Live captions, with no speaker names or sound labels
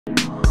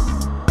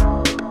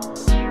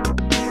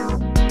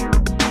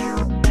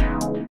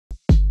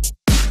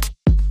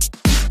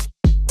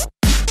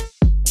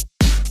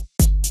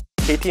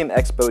KTM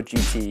X-Bow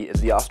GT is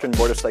the Austrian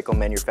motorcycle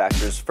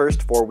manufacturer's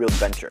first four-wheeled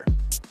venture.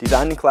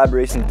 Designed in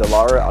collaboration with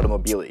Dallara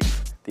Automobili,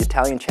 the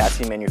Italian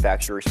chassis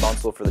manufacturer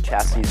responsible for the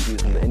chassis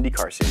used in the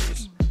IndyCar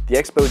series, the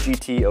X-Bow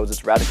GT owes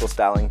its radical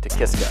styling to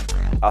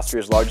Kiska,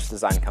 Austria's largest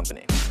design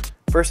company.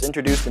 First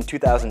introduced in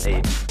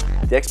 2008,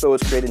 the X-Bow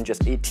was created in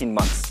just 18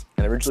 months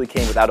and originally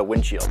came without a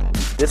windshield.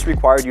 This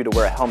required you to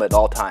wear a helmet at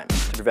all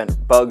times to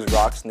prevent bugs,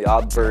 rocks, and the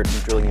odd bird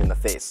from drilling you in the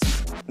face.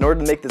 In order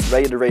to make this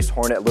ready-to-race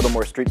Hornet a little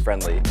more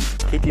street-friendly,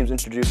 KTM's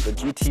introduced the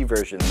GT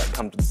version that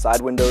comes with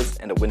side windows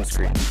and a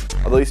windscreen.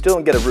 Although you still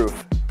don't get a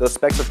roof, those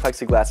specks of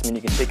plexiglass mean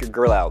you can take your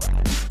girl out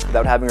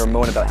without having her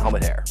moan about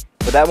helmet hair.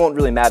 But that won't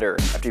really matter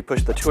after you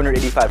push the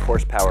 285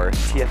 horsepower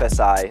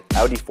TFSI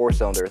Audi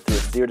 4-cylinder through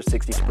its 0 to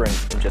 60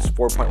 sprint in just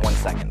 4.1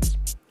 seconds.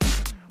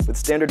 With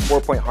standard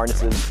 4-point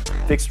harnesses,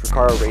 fixed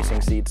Recaro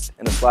racing seats,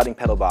 and a sliding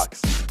pedal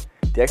box,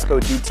 the X-Bow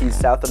GT's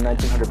south of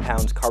 1,900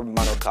 pounds carbon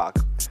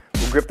monocoque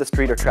will grip the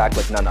street or track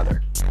like none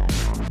other.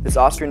 This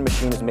Austrian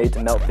machine is made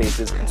to melt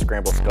faces and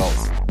scramble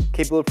skulls.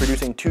 Capable of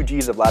producing 2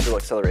 Gs of lateral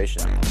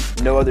acceleration,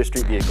 no other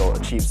street vehicle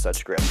achieves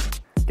such grip.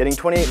 Getting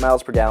 28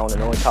 miles per gallon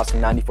and only costing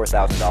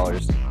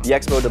 $94,000, the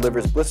X-Bow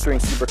delivers blistering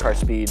supercar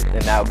speed in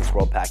an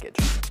out-of-this-world package.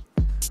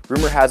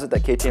 Rumor has it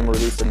that KTM will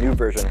release a new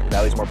version with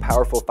Audi's more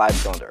powerful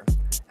 5-cylinder,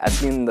 as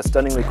seen in the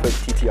stunningly quick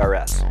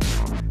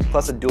TTRS,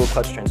 plus a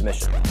dual-clutch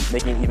transmission,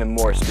 making it even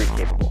more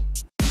street-capable.